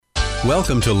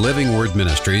Welcome to Living Word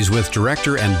Ministries with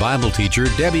director and Bible teacher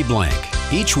Debbie Blank.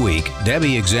 Each week,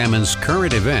 Debbie examines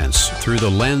current events through the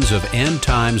lens of end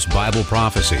times Bible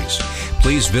prophecies.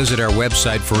 Please visit our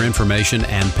website for information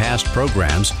and past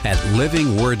programs at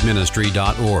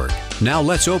livingwordministry.org. Now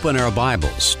let's open our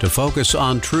Bibles to focus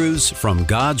on truths from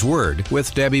God's Word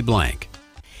with Debbie Blank.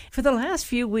 For the last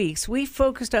few weeks, we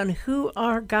focused on who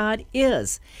our God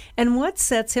is and what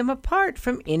sets Him apart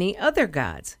from any other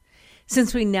gods.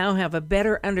 Since we now have a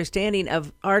better understanding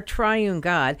of our triune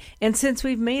God, and since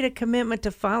we've made a commitment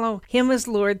to follow Him as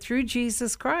Lord through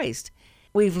Jesus Christ,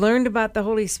 we've learned about the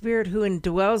Holy Spirit who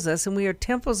indwells us, and we are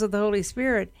temples of the Holy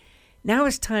Spirit. Now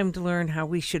it's time to learn how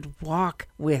we should walk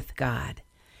with God.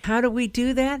 How do we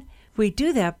do that? We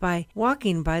do that by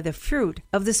walking by the fruit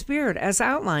of the Spirit as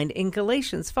outlined in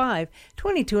Galatians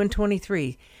 5:22 and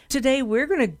 23. Today we're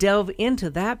going to delve into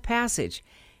that passage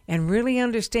and really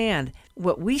understand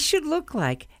what we should look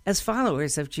like as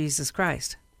followers of Jesus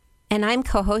Christ. And I'm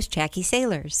co-host Jackie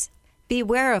Sailors.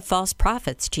 Beware of false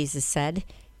prophets, Jesus said.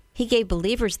 He gave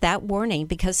believers that warning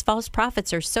because false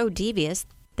prophets are so devious,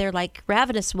 they're like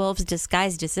ravenous wolves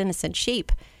disguised as innocent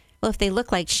sheep. Well, if they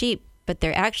look like sheep, but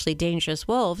they're actually dangerous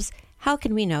wolves, how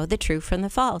can we know the true from the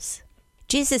false?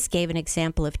 Jesus gave an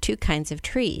example of two kinds of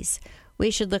trees. We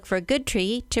should look for a good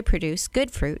tree to produce good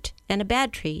fruit and a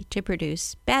bad tree to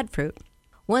produce bad fruit.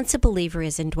 Once a believer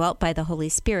is indwelt by the Holy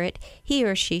Spirit, he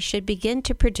or she should begin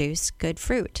to produce good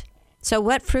fruit. So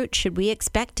what fruit should we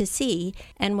expect to see,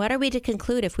 and what are we to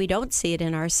conclude if we don't see it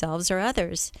in ourselves or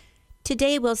others?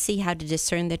 Today we'll see how to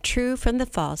discern the true from the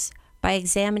false by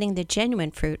examining the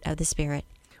genuine fruit of the Spirit.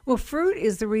 Well, fruit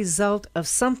is the result of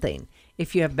something.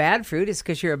 If you have bad fruit, it's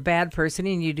because you're a bad person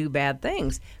and you do bad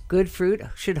things. Good fruit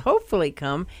should hopefully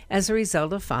come as a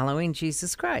result of following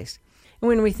Jesus Christ. And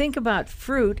when we think about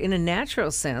fruit in a natural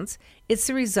sense, it's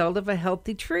the result of a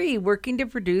healthy tree working to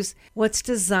produce what's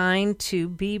designed to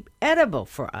be edible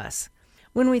for us.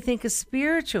 When we think of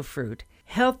spiritual fruit,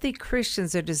 healthy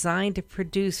Christians are designed to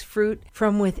produce fruit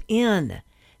from within,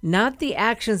 not the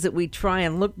actions that we try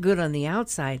and look good on the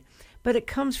outside, but it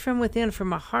comes from within,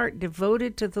 from a heart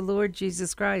devoted to the Lord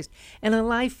Jesus Christ and a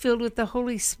life filled with the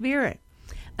Holy Spirit.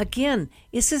 Again,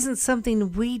 this isn't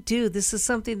something we do. This is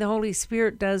something the Holy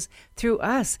Spirit does through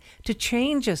us to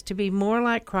change us to be more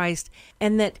like Christ,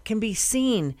 and that can be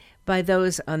seen by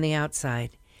those on the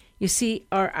outside. You see,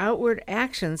 our outward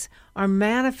actions are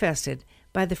manifested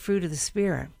by the fruit of the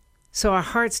Spirit. So our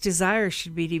heart's desire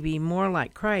should be to be more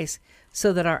like Christ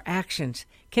so that our actions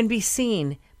can be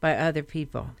seen by other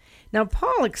people. Now,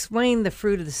 Paul explained the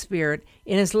fruit of the Spirit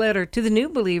in his letter to the new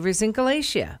believers in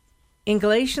Galatia. In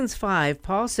Galatians 5,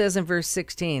 Paul says in verse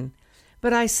 16,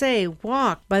 "But I say,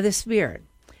 walk by the Spirit."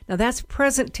 Now, that's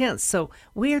present tense, so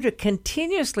we are to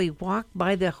continuously walk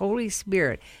by the Holy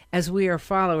Spirit as we are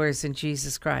followers in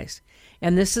Jesus Christ.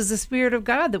 And this is the Spirit of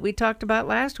God that we talked about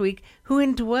last week, who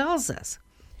indwells us.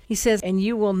 He says, "And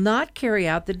you will not carry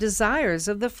out the desires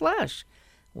of the flesh."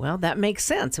 Well, that makes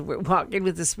sense. If we're walking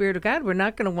with the Spirit of God, we're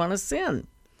not going to want to sin.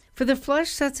 For the flesh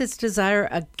sets its desire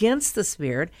against the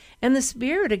Spirit, and the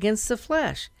Spirit against the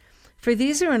flesh. For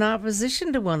these are in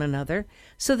opposition to one another,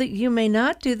 so that you may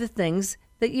not do the things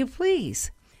that you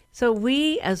please. So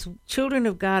we, as children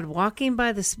of God, walking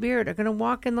by the Spirit, are going to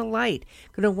walk in the light,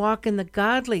 going to walk in the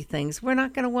godly things. We're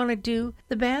not going to want to do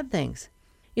the bad things.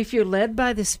 If you're led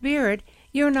by the Spirit,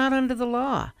 you're not under the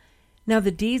law. Now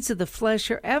the deeds of the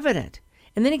flesh are evident.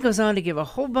 And then he goes on to give a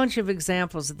whole bunch of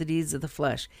examples of the deeds of the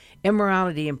flesh: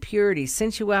 immorality, impurity,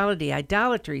 sensuality,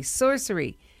 idolatry,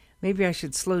 sorcery. Maybe I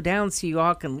should slow down so you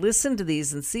all can listen to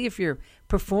these and see if you're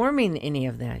performing any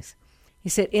of these. He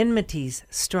said enmities,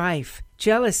 strife,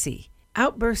 jealousy,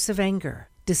 outbursts of anger,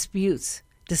 disputes,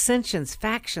 dissensions,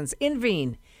 factions,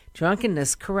 envying,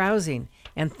 drunkenness, carousing,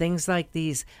 and things like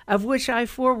these, of which I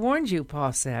forewarned you,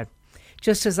 Paul said,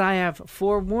 just as I have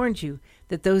forewarned you,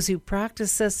 that those who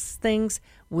practice such things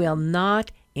will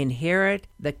not inherit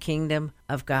the kingdom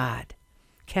of God.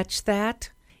 Catch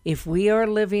that? If we are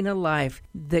living a life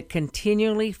that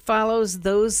continually follows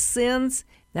those sins,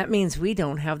 that means we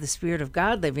don't have the Spirit of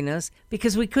God living in us,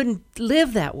 because we couldn't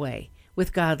live that way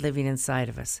with God living inside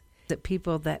of us. That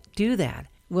people that do that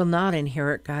will not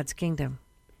inherit God's kingdom.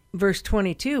 Verse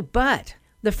 22, "But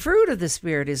the fruit of the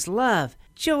Spirit is love,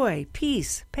 joy,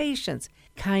 peace, patience,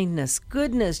 kindness,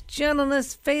 goodness,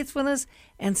 gentleness, faithfulness,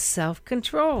 and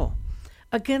self-control.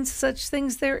 Against such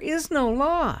things there is no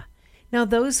law. Now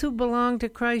those who belong to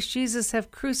Christ Jesus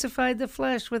have crucified the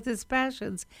flesh with its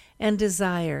passions and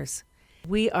desires."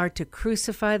 We are to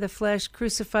crucify the flesh,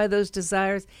 crucify those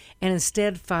desires, and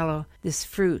instead follow this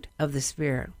fruit of the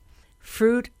Spirit.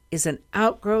 Fruit is an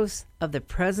outgrowth of the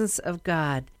presence of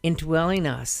God indwelling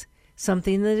us,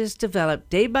 something that is developed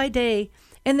day by day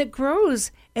and that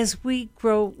grows as we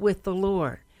grow with the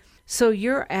Lord. So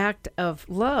your act of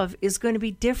love is going to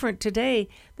be different today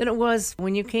than it was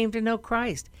when you came to know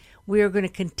Christ. We are going to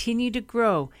continue to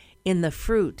grow in the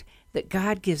fruit that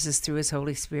God gives us through His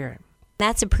Holy Spirit.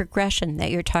 That's a progression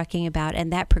that you're talking about,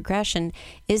 and that progression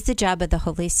is the job of the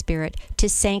Holy Spirit to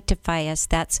sanctify us.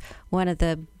 That's one of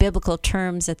the biblical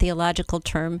terms, a theological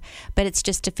term, but it's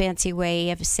just a fancy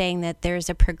way of saying that there's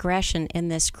a progression in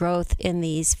this growth in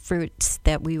these fruits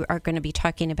that we are going to be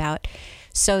talking about,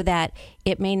 so that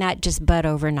it may not just bud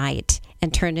overnight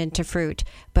and turn into fruit,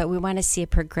 but we want to see a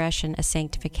progression, a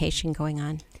sanctification going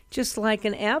on. Just like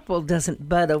an apple doesn't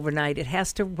bud overnight, it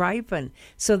has to ripen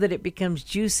so that it becomes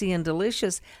juicy and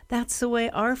delicious. That's the way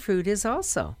our fruit is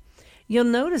also. You'll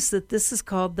notice that this is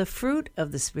called the fruit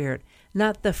of the Spirit,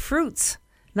 not the fruits,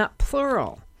 not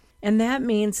plural. And that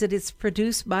means that it's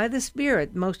produced by the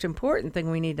Spirit. The most important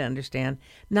thing we need to understand,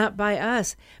 not by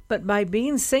us, but by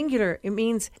being singular. It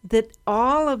means that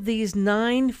all of these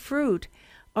 9 fruit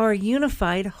are a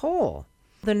unified whole.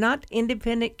 They're not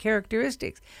independent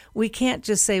characteristics. We can't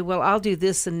just say, well, I'll do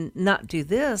this and not do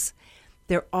this.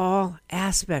 They're all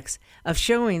aspects of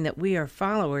showing that we are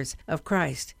followers of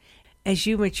Christ. As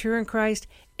you mature in Christ,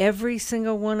 every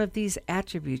single one of these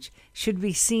attributes should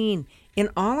be seen in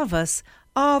all of us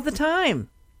all the time.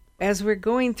 As we're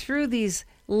going through these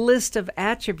list of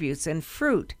attributes and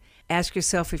fruit, ask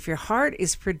yourself if your heart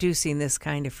is producing this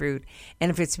kind of fruit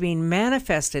and if it's being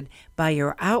manifested by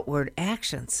your outward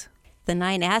actions. The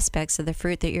 9 aspects of the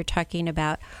fruit that you're talking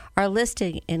about are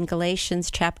listed in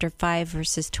Galatians chapter 5,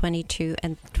 verses 22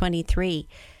 and 23.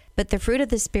 But the fruit of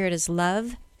the Spirit is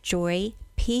love, joy,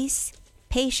 peace,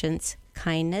 patience,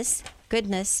 kindness,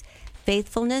 goodness,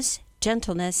 faithfulness,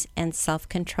 gentleness, and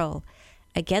self-control.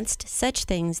 Against such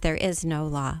things there is no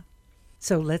law.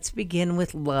 So let's begin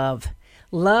with love.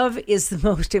 Love is the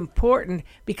most important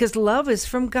because love is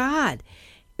from God.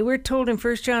 We're told in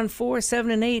 1 John 4, 7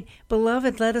 and 8,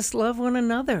 Beloved, let us love one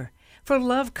another, for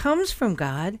love comes from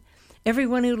God.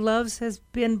 Everyone who loves has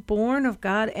been born of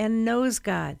God and knows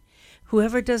God.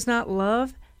 Whoever does not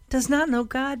love does not know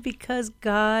God, because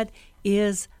God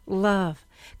is love.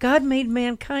 God made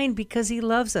mankind because He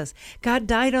loves us. God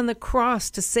died on the cross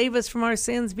to save us from our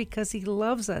sins because He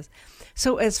loves us.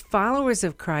 So as followers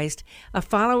of Christ, a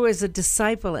follower is a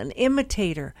disciple, an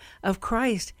imitator of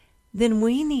Christ, then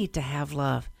we need to have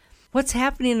love. What's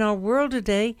happening in our world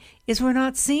today is we're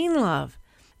not seeing love.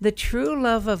 The true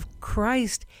love of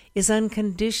Christ is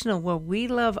unconditional, where we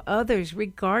love others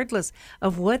regardless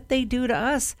of what they do to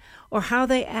us or how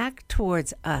they act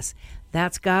towards us.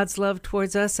 That's God's love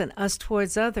towards us and us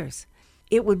towards others.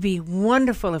 It would be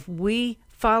wonderful if we,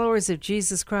 followers of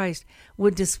Jesus Christ,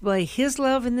 would display His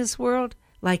love in this world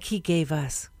like He gave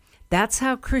us. That's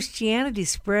how Christianity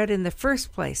spread in the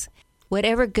first place.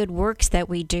 Whatever good works that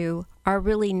we do are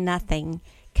really nothing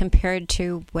compared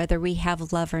to whether we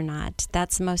have love or not.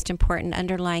 That's the most important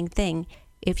underlying thing.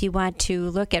 If you want to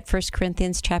look at 1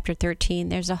 Corinthians chapter 13,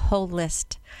 there's a whole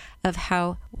list of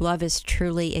how love is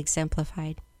truly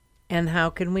exemplified. And how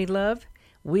can we love?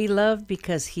 We love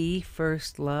because He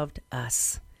first loved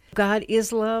us. God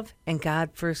is love, and God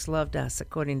first loved us,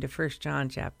 according to 1 John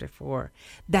chapter 4.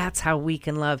 That's how we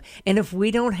can love. And if we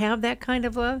don't have that kind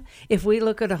of love, if we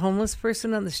look at a homeless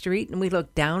person on the street and we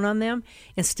look down on them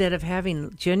instead of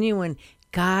having genuine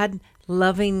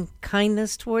God-loving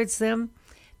kindness towards them,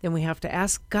 then we have to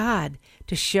ask God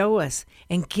to show us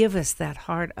and give us that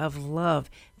heart of love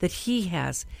that He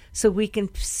has, so we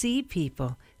can see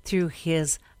people through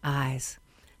His eyes.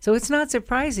 So it's not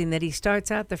surprising that He starts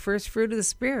out the first fruit of the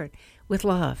Spirit with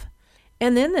love.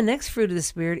 And then the next fruit of the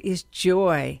Spirit is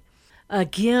joy.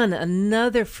 Again,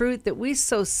 another fruit that we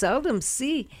so seldom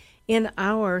see in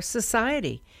our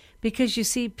society, because you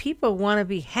see, people want to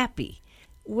be happy.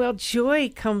 Well,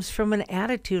 joy comes from an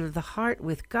attitude of the heart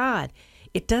with God.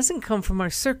 It doesn't come from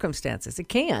our circumstances. It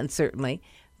can, certainly,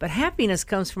 but happiness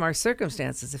comes from our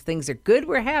circumstances. If things are good,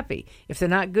 we're happy. If they're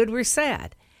not good, we're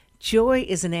sad. Joy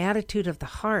is an attitude of the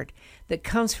heart that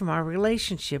comes from our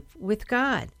relationship with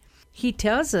God. He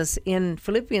tells us in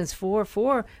Philippians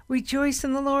 4:4, rejoice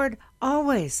in the Lord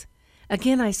always.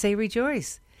 Again, I say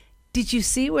rejoice. Did you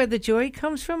see where the joy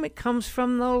comes from? It comes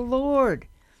from the Lord,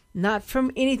 not from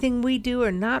anything we do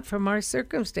or not from our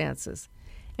circumstances.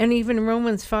 And even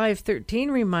Romans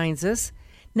 5:13 reminds us,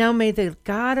 now may the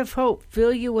God of hope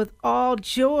fill you with all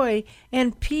joy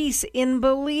and peace in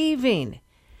believing,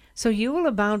 so you will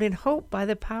abound in hope by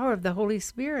the power of the Holy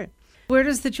Spirit. Where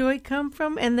does the joy come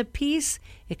from and the peace?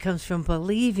 It comes from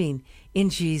believing in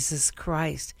Jesus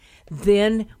Christ.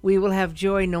 Then we will have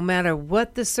joy no matter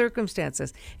what the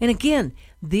circumstances. And again,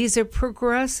 these are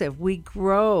progressive. We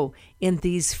grow in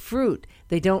these fruit.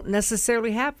 They don't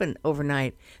necessarily happen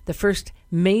overnight. The first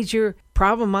major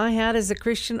problem I had as a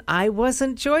Christian, I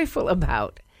wasn't joyful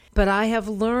about. But I have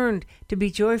learned to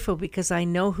be joyful because I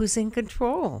know who's in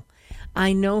control.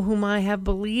 I know whom I have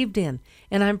believed in,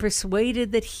 and I'm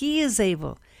persuaded that he is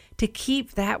able to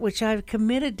keep that which I've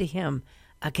committed to him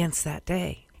against that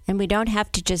day. And we don't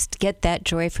have to just get that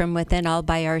joy from within all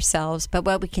by ourselves, but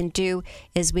what we can do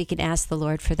is we can ask the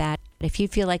Lord for that. If you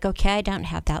feel like, okay, I don't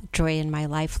have that joy in my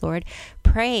life, Lord,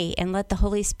 pray and let the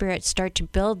Holy Spirit start to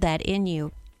build that in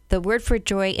you. The word for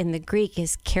joy in the Greek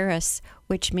is charis,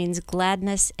 which means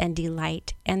gladness and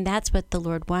delight. And that's what the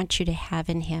Lord wants you to have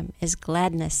in him, is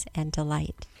gladness and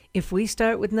delight. If we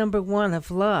start with number 1 of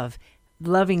love,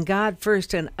 loving God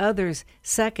first and others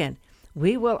second,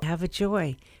 we will have a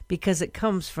joy because it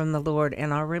comes from the Lord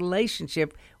and our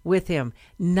relationship with him,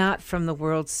 not from the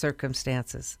world's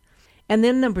circumstances. And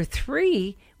then number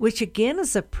 3, which again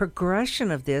is a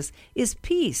progression of this, is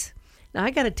peace. Now,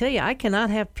 I got to tell you, I cannot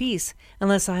have peace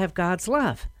unless I have God's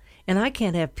love. And I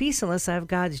can't have peace unless I have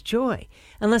God's joy.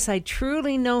 Unless I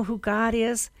truly know who God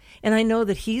is, and I know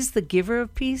that he's the giver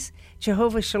of peace,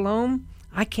 Jehovah Shalom,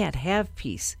 I can't have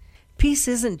peace. Peace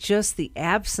isn't just the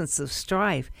absence of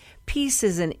strife. Peace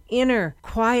is an inner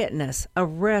quietness, a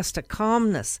rest, a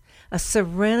calmness, a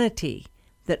serenity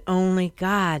that only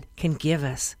God can give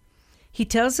us. He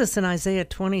tells us in Isaiah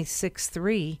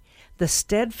 26:3, the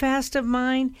steadfast of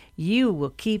mind you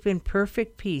will keep in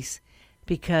perfect peace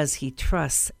because he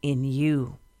trusts in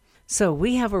you. So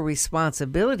we have a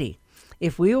responsibility.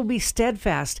 If we will be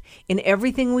steadfast in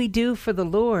everything we do for the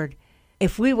Lord,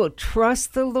 if we will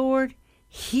trust the Lord,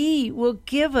 he will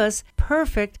give us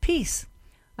perfect peace.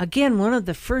 Again, one of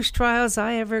the first trials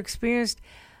I ever experienced,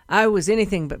 I was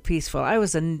anything but peaceful. I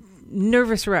was a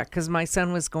nervous wreck because my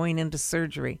son was going into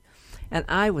surgery, and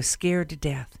I was scared to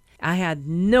death. I had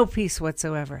no peace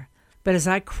whatsoever. But as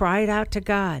I cried out to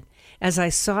God, as I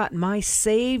sought my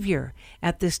Savior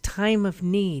at this time of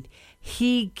need,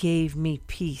 he gave me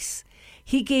peace.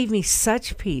 He gave me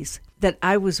such peace that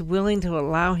I was willing to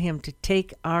allow him to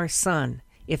take our son,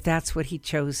 if that's what he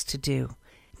chose to do.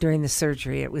 During the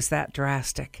surgery, it was that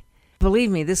drastic. Believe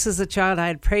me, this is a child I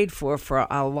had prayed for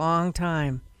a long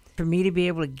time. For me to be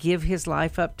able to give his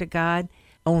life up to God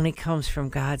only comes from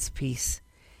God's peace.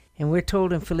 And we're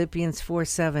told in Philippians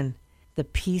 4:7, the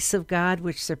peace of God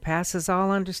which surpasses all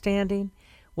understanding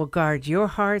will guard your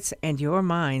hearts and your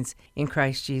minds in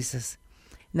Christ Jesus.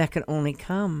 And that can only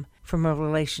come from a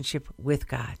relationship with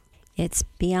God. It's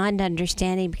beyond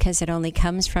understanding because it only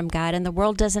comes from God, and the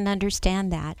world doesn't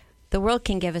understand that. The world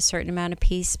can give a certain amount of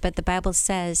peace, but the Bible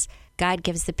says God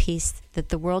gives the peace that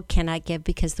the world cannot give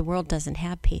because the world doesn't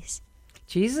have peace.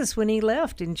 Jesus, when he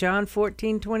left in John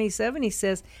 14:27, he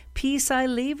says, peace I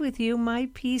leave with you, my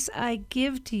peace I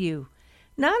give to you.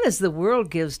 Not as the world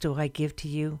gives do I give to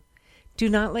you. Do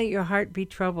not let your heart be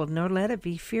troubled, nor let it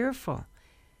be fearful.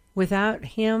 Without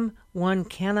him, one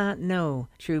cannot know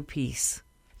true peace.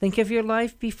 Think of your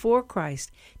life before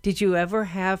Christ. Did you ever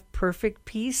have perfect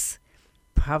peace?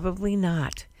 Probably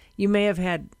not. You may have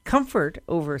had comfort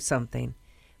over something,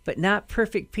 but not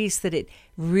perfect peace that it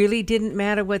really didn't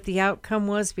matter what the outcome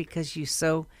was because you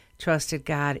so trusted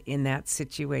God in that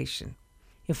situation.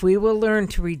 If we will learn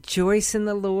to rejoice in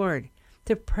the Lord,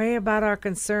 to pray about our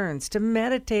concerns, to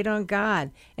meditate on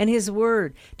God and his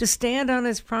word, to stand on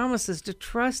his promises, to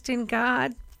trust in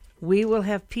God, we will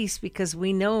have peace because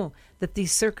we know that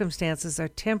these circumstances are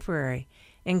temporary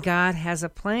and God has a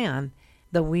plan,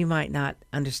 though we might not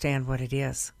understand what it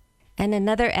is. And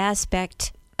another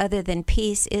aspect other than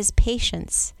peace is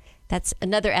patience. That's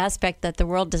another aspect that the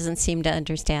world doesn't seem to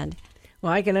understand.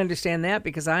 Well, I can understand that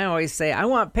because I always say, I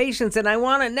want patience and I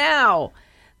want it now.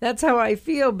 That's how I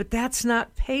feel, but that's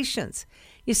not patience.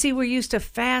 You see, we're used to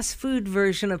fast food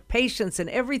version of patience and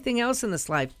everything else in this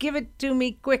life. Give it to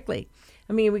me quickly.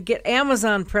 I mean, we get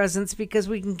Amazon presents because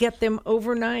we can get them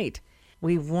overnight.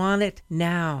 We want it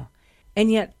now.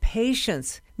 And yet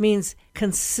patience means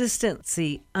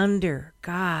consistency under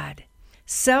God.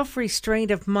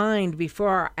 Self-restraint of mind before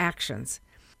our actions.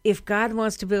 If God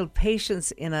wants to build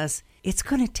patience in us, it's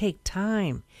going to take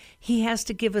time. He has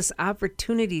to give us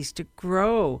opportunities to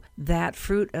grow that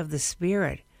fruit of the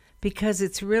Spirit because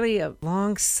it's really a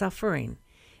long suffering.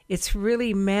 It's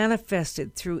really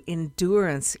manifested through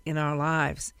endurance in our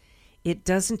lives. It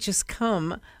doesn't just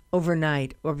come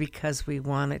overnight or because we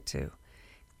want it to.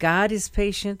 God is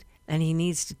patient, and he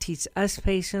needs to teach us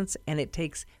patience, and it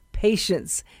takes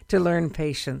patience to learn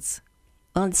patience.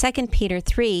 Well, in 2 Peter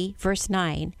 3, verse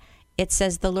 9, it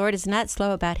says, "The Lord is not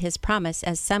slow about his promise,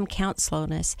 as some count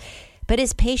slowness, but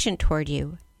is patient toward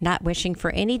you, not wishing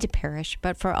for any to perish,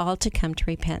 but for all to come to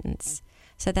repentance."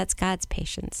 So that's God's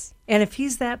patience. And if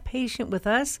he's that patient with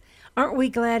us, aren't we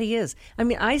glad he is? I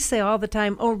mean, I say all the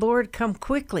time, "Oh, Lord, come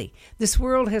quickly. This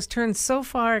world has turned so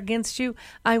far against you.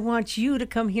 I want you to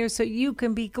come here so you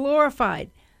can be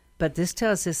glorified." But this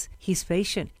tells us he's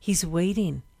patient. He's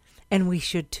waiting. And we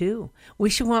should too. We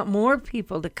should want more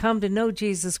people to come to know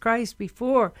Jesus Christ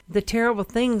before the terrible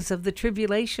things of the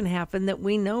tribulation happen that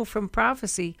we know from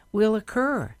prophecy will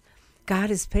occur.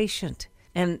 God is patient,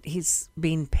 and he's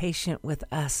being patient with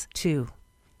us too.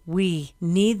 We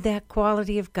need that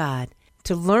quality of God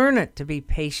to learn it, to be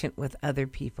patient with other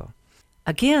people.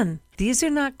 Again, these are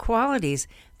not qualities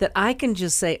that I can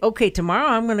just say, okay, tomorrow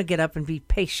I'm going to get up and be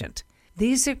patient.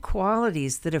 These are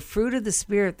qualities that are fruit of the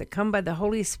Spirit that come by the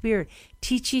Holy Spirit,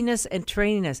 teaching us and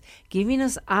training us, giving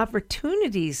us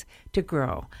opportunities to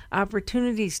grow,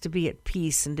 opportunities to be at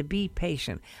peace and to be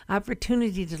patient,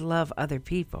 opportunity to love other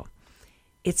people.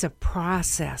 It's a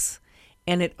process,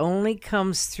 and it only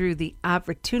comes through the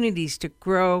opportunities to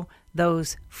grow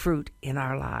those fruit in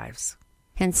our lives.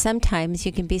 And sometimes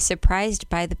you can be surprised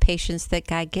by the patience that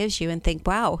God gives you and think,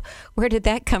 wow, where did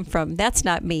that come from? That's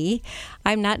not me.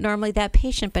 I'm not normally that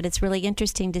patient, but it's really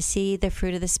interesting to see the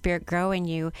fruit of the Spirit grow in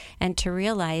you and to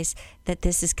realize that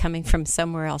this is coming from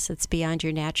somewhere else. It's beyond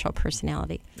your natural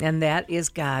personality. And that is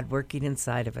God working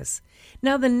inside of us.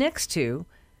 Now, the next two,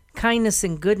 kindness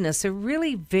and goodness, are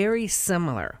really very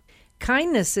similar.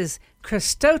 Kindness is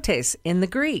Christotes in the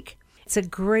Greek. It's a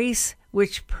grace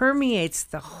which permeates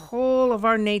the whole of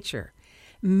our nature,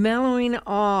 mellowing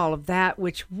all of that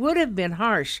which would have been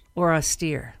harsh or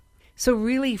austere. So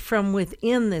really from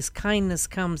within this kindness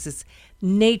comes this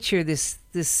nature,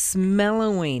 this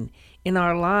mellowing in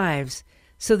our lives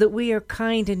so that we are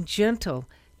kind and gentle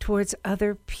towards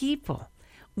other people,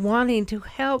 wanting to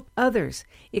help others.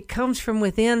 It comes from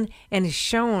within and is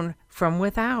shown from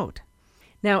without.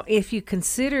 Now, if you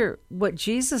consider what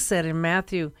Jesus said in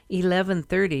Matthew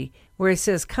 11:30, where he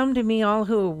says, "Come to me, all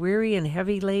who are weary and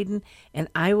heavy laden, and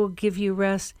I will give you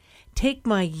rest. Take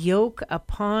my yoke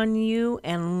upon you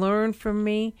and learn from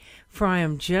me, for I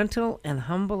am gentle and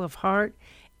humble of heart,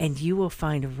 and you will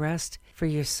find rest for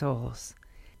your souls."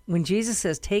 When Jesus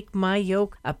says, "Take my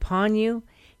yoke upon you,"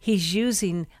 he's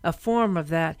using a form of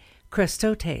that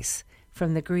Christotes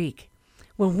from the Greek.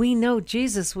 When we know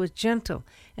Jesus was gentle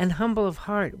and humble of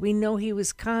heart, we know he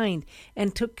was kind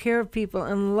and took care of people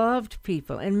and loved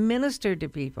people and ministered to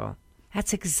people.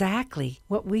 That's exactly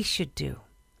what we should do.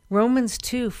 Romans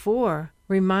 2:4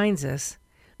 reminds us,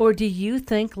 "Or do you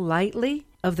think lightly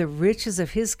of the riches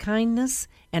of his kindness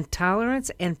and tolerance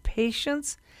and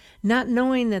patience, not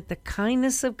knowing that the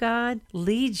kindness of God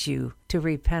leads you to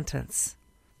repentance?"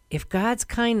 If God's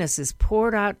kindness is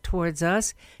poured out towards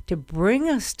us to bring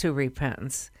us to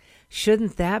repentance,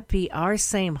 shouldn't that be our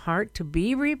same heart to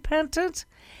be repentant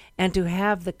and to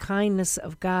have the kindness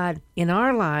of God in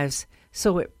our lives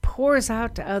so it pours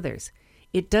out to others?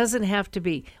 It doesn't have to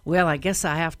be, well, I guess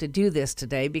I have to do this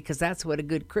today because that's what a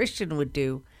good Christian would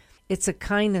do. It's a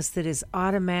kindness that is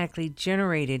automatically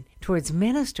generated towards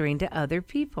ministering to other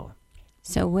people.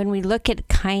 So when we look at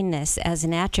kindness as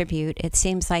an attribute, it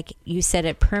seems like you said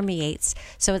it permeates.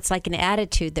 So it's like an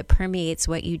attitude that permeates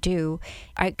what you do.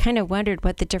 I kind of wondered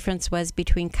what the difference was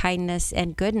between kindness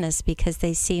and goodness because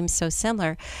they seem so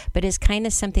similar. But is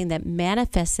kindness something that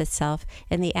manifests itself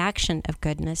in the action of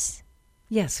goodness?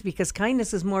 Yes, because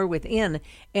kindness is more within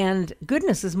and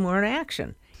goodness is more in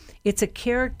action. It's a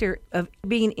character of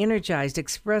being energized,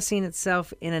 expressing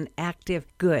itself in an active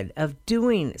good, of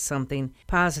doing something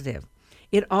positive.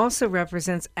 It also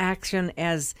represents action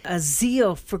as a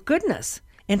zeal for goodness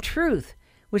and truth,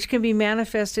 which can be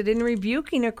manifested in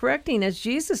rebuking or correcting, as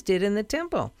Jesus did in the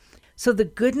temple. So the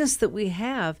goodness that we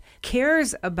have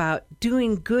cares about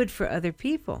doing good for other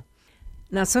people.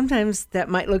 Now, sometimes that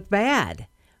might look bad,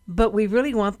 but we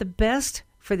really want the best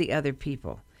for the other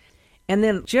people. And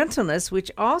then gentleness,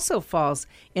 which also falls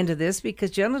into this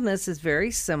because gentleness is very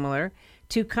similar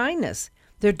to kindness.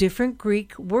 They're different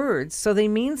Greek words, so they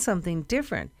mean something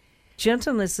different.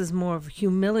 Gentleness is more of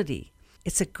humility.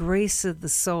 It's a grace of the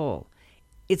soul.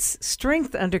 It's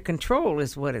strength under control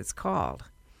is what it's called.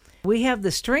 We have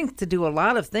the strength to do a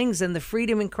lot of things and the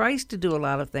freedom in Christ to do a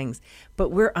lot of things,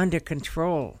 but we're under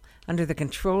control, under the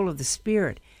control of the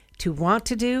Spirit, to want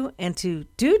to do and to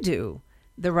do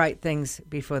the right things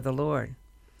before the Lord.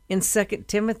 In 2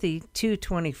 Timothy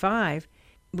 2:25,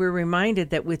 we're reminded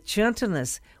that with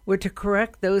gentleness, we're to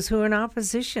correct those who are in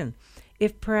opposition.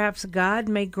 if perhaps God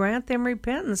may grant them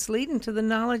repentance leading to the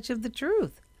knowledge of the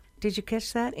truth. Did you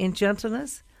catch that? In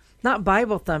gentleness, not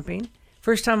Bible thumping.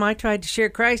 First time I tried to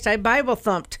share Christ, I Bible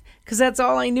thumped because that's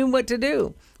all I knew what to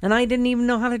do. And I didn't even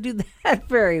know how to do that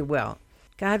very well.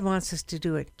 God wants us to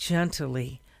do it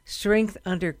gently. Strength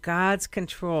under God's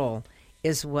control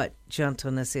is what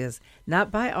gentleness is. Not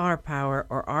by our power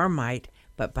or our might,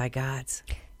 but by God's.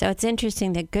 So it's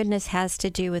interesting that goodness has to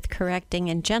do with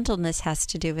correcting and gentleness has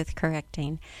to do with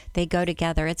correcting. They go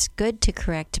together. It's good to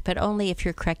correct, but only if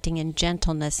you're correcting in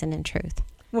gentleness and in truth.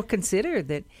 Well, consider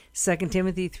that 2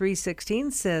 Timothy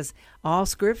 3:16 says, all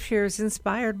Scripture is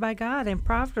inspired by God and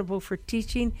profitable for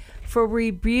teaching, for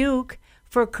rebuke,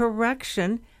 for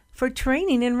correction, for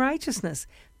training in righteousness.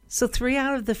 So 3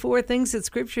 out of the 4 things that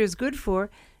Scripture is good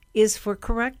for is for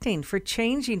correcting, for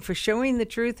changing, for showing the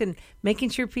truth and making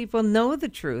sure people know the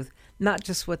truth, not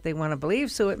just what they want to believe.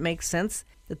 So it makes sense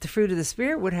that the fruit of the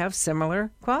Spirit would have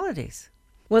similar qualities.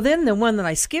 Well, then the one that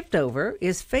I skipped over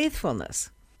is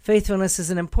faithfulness. Faithfulness is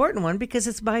an important one because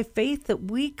it's by faith that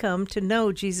we come to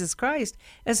know Jesus Christ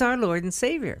as our Lord and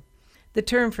Savior. The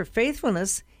term for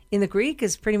faithfulness in the Greek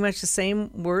is pretty much the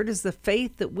same word as the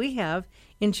faith that we have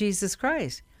in Jesus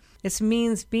Christ. It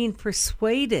means being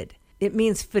persuaded. It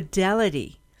means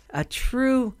fidelity, a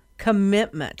true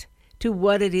commitment to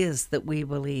what it is that we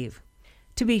believe.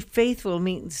 To be faithful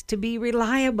means to be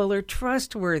reliable or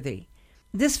trustworthy.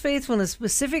 This faithfulness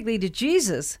specifically to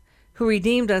Jesus, who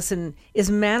redeemed us and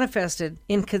is manifested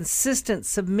in consistent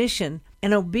submission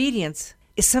and obedience,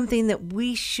 is something that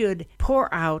we should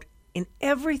pour out in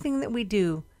everything that we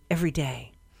do every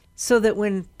day. So that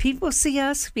when people see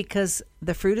us, because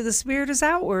the fruit of the Spirit is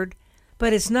outward,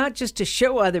 but it's not just to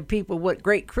show other people what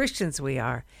great Christians we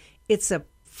are. It's a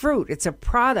fruit. It's a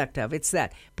product of. It's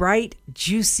that bright,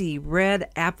 juicy red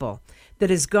apple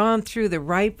that has gone through the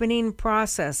ripening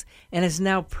process and is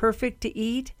now perfect to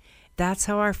eat. That's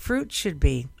how our fruit should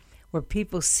be, where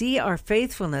people see our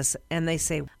faithfulness and they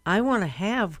say, I want to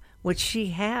have what she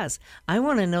has. I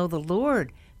want to know the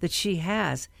Lord that she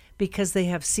has, because they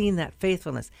have seen that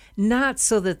faithfulness. Not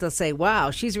so that they'll say,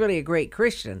 wow, she's really a great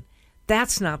Christian.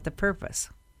 That's not the purpose.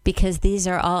 Because these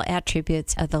are all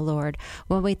attributes of the Lord.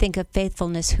 When we think of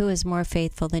faithfulness, who is more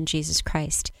faithful than Jesus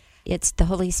Christ? It's the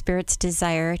Holy Spirit's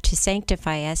desire to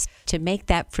sanctify us, to make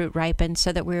that fruit ripen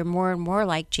so that we're more and more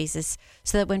like Jesus,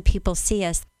 so that when people see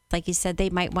us, like you said,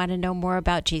 they might want to know more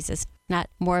about Jesus, not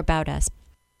more about us.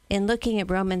 In looking at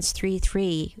Romans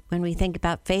 3:3, when we think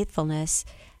about faithfulness,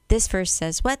 this verse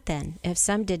says, what then? If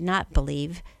some did not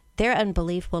believe, their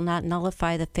unbelief will not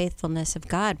nullify the faithfulness of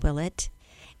God, will it?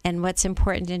 And what's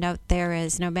important to note there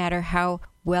is no matter how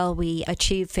well we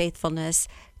achieve faithfulness,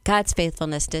 God's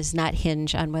faithfulness does not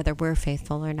hinge on whether we're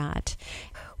faithful or not.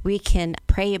 We can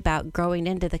pray about growing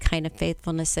into the kind of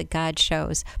faithfulness that God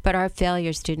shows, but our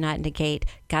failures do not negate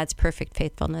God's perfect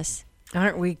faithfulness.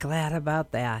 Aren't we glad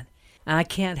about that? I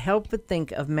can't help but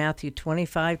think of Matthew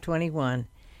 25:21,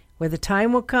 where the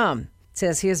time will come, it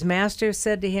says, his master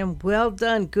said to him, well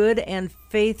done, good and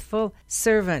faithful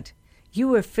servant. You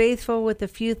were faithful with a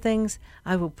few things.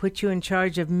 I will put you in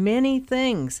charge of many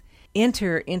things.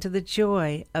 Enter into the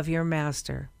joy of your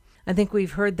master. I think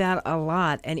we've heard that a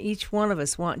lot, and each one of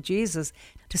us want Jesus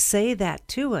to say that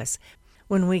to us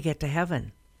when we get to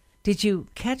heaven. Did you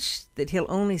catch that he'll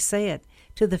only say it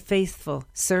to the faithful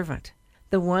servant,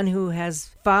 the one who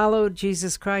has followed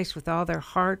Jesus Christ with all their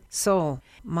heart, soul,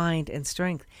 mind, and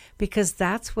strength? Because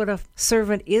that's what a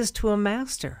servant is to a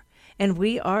master. And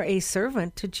we are a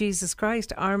servant to Jesus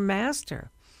Christ, our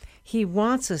master. He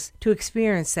wants us to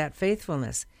experience that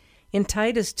faithfulness. In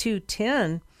Titus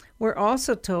 2:10, we're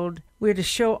also told we're to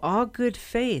show all good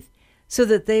faith so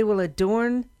that they will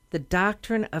adorn the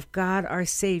doctrine of God our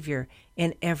Savior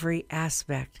in every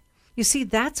aspect. You see,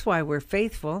 that's why we're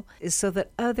faithful, is so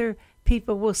that other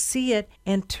people will see it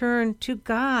and turn to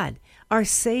God, our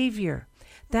Savior.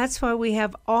 That's why we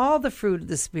have all the fruit of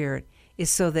the Spirit,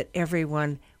 is so that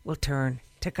everyone will turn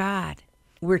to God.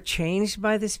 We're changed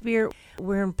by the Spirit.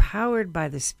 We're empowered by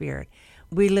the Spirit.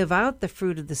 We live out the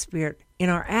fruit of the Spirit in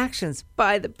our actions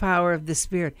by the power of the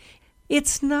Spirit.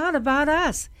 It's not about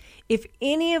us. If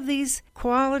any of these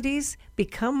qualities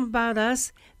become about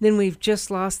us, then we've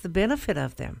just lost the benefit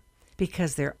of them,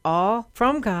 because they're all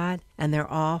from God and they're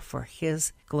all for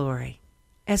His glory.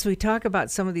 As we talk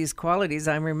about some of these qualities,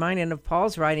 I'm reminded of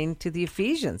Paul's writing to the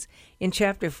Ephesians. In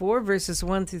chapter 4, verses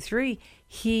 1 through 3,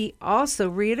 he also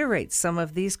reiterates some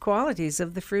of these qualities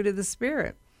of the fruit of the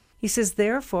Spirit. He says,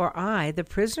 therefore I, the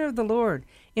prisoner of the Lord,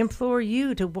 implore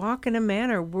you to walk in a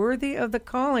manner worthy of the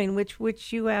calling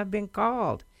which you have been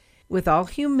called, with all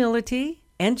humility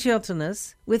and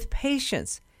gentleness, with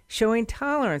patience, showing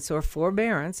tolerance or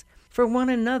forbearance for one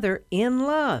another in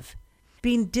love,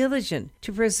 being diligent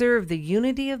to preserve the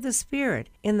unity of the Spirit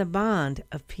in the bond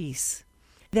of peace.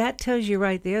 That tells you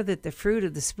right there that the fruit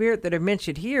of the Spirit that are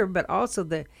mentioned here, but also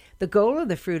the goal of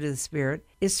the fruit of the Spirit,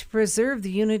 is to preserve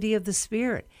the unity of the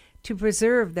Spirit, to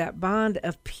preserve that bond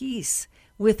of peace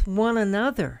with one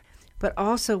another, but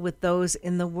also with those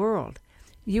in the world.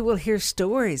 You will hear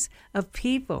stories of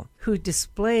people who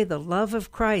display the love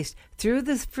of Christ through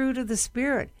the fruit of the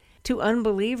Spirit to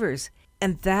unbelievers,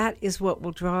 and that is what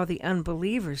will draw the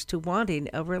unbelievers to wanting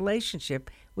a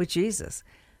relationship with Jesus.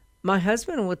 My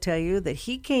husband will tell you that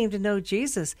he came to know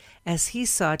Jesus as he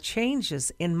saw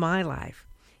changes in my life.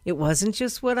 It wasn't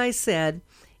just what I said.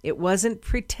 It wasn't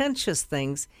pretentious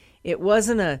things. It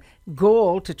wasn't a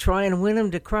goal to try and win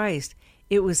him to Christ.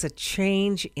 It was a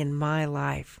change in my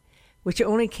life, which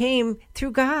only came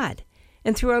through God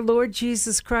and through our Lord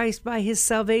Jesus Christ by his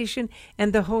salvation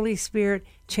and the Holy Spirit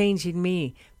changing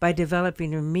me by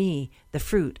developing in me the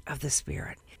fruit of the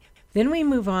Spirit. Then we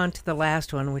move on to the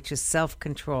last one, which is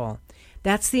self-control.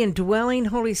 That's the indwelling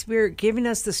Holy Spirit giving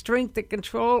us the strength to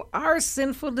control our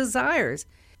sinful desires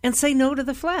and say no to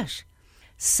the flesh.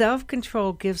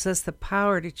 Self-control gives us the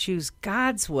power to choose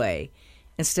God's way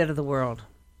instead of the world,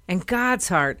 and God's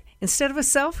heart instead of a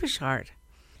selfish heart.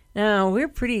 Now, we're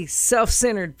pretty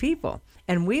self-centered people,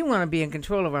 and we want to be in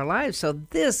control of our lives, so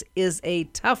this is a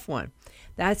tough one.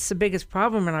 That's the biggest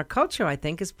problem in our culture, I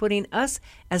think, is putting us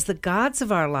as the gods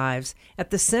of our lives at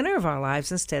the center of our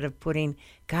lives instead of putting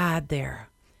God there.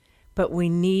 But we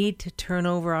need to turn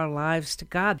over our lives to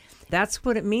God. That's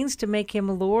what it means to make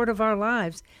him Lord of our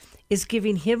lives, is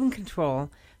giving him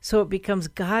control so it becomes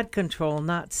God control,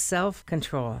 not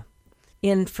self-control.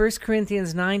 In 1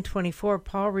 Corinthians 9:24,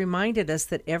 Paul reminded us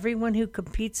that everyone who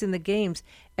competes in the games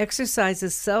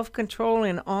exercises self-control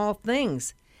in all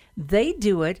things. They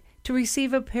do it to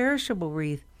receive a perishable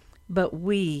wreath, but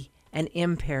we an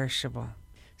imperishable.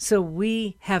 So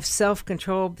we have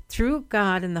self-control through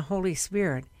God and the Holy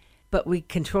Spirit, but we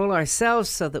control ourselves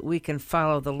so that we can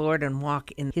follow the Lord and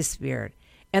walk in his Spirit.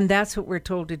 And that's what we're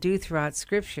told to do throughout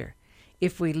Scripture.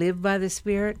 If we live by the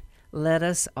Spirit, let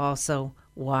us also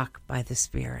walk by the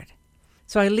Spirit.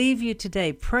 So I leave you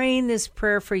today praying this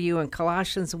prayer for you in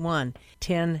Colossians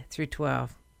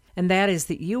 1:10-12. And that is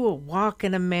that you will walk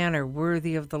in a manner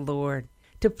worthy of the Lord,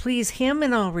 to please him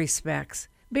in all respects,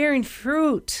 bearing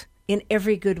fruit in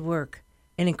every good work,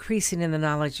 and increasing in the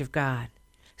knowledge of God,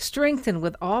 strengthened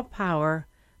with all power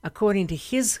according to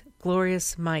his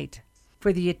glorious might,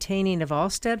 for the attaining of all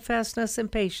steadfastness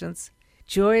and patience,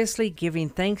 joyously giving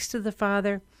thanks to the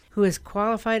Father, who has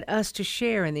qualified us to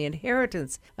share in the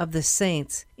inheritance of the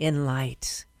saints in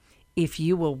light. If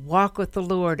you will walk with the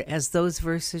Lord, as those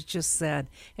verses just said,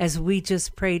 as we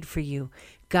just prayed for you,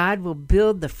 God will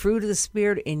build the fruit of the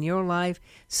Spirit in your life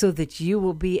so that you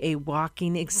will be a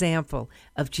walking example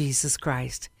of Jesus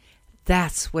Christ.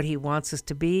 That's what he wants us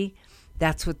to be.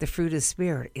 That's what the fruit of the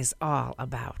Spirit is all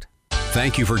about.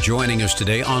 Thank you for joining us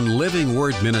today on Living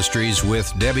Word Ministries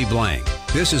with Debbie Blank.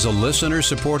 This is a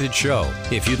listener-supported show.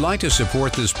 If you'd like to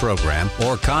support this program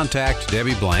or contact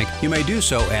Debbie Blank, you may do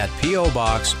so at P.O.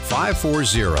 Box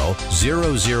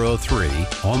 540003,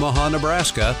 Omaha,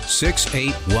 Nebraska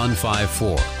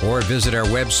 68154, or visit our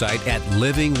website at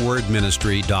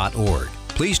livingwordministry.org.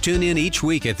 Please tune in each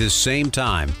week at this same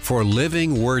time for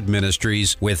Living Word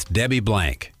Ministries with Debbie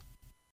Blank.